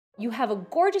You have a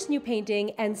gorgeous new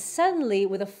painting and suddenly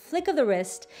with a flick of the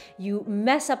wrist, you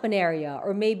mess up an area,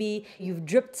 or maybe you've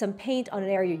dripped some paint on an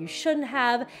area you shouldn't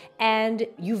have and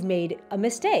you've made a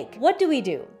mistake. What do we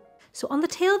do? So on the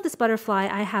tail of this butterfly,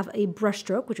 I have a brush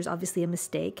stroke, which is obviously a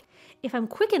mistake. If I'm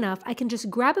quick enough, I can just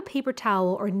grab a paper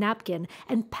towel or napkin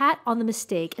and pat on the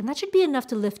mistake, and that should be enough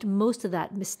to lift most of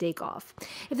that mistake off.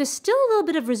 If there's still a little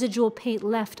bit of residual paint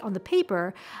left on the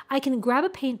paper, I can grab a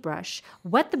paintbrush,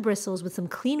 wet the bristles with some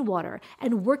clean water,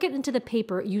 and work it into the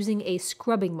paper using a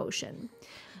scrubbing motion.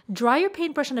 Dry your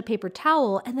paintbrush on a paper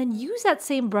towel and then use that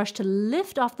same brush to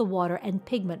lift off the water and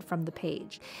pigment from the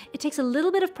page. It takes a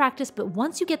little bit of practice, but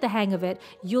once you get the hang of it,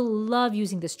 you'll love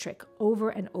using this trick over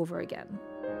and over again.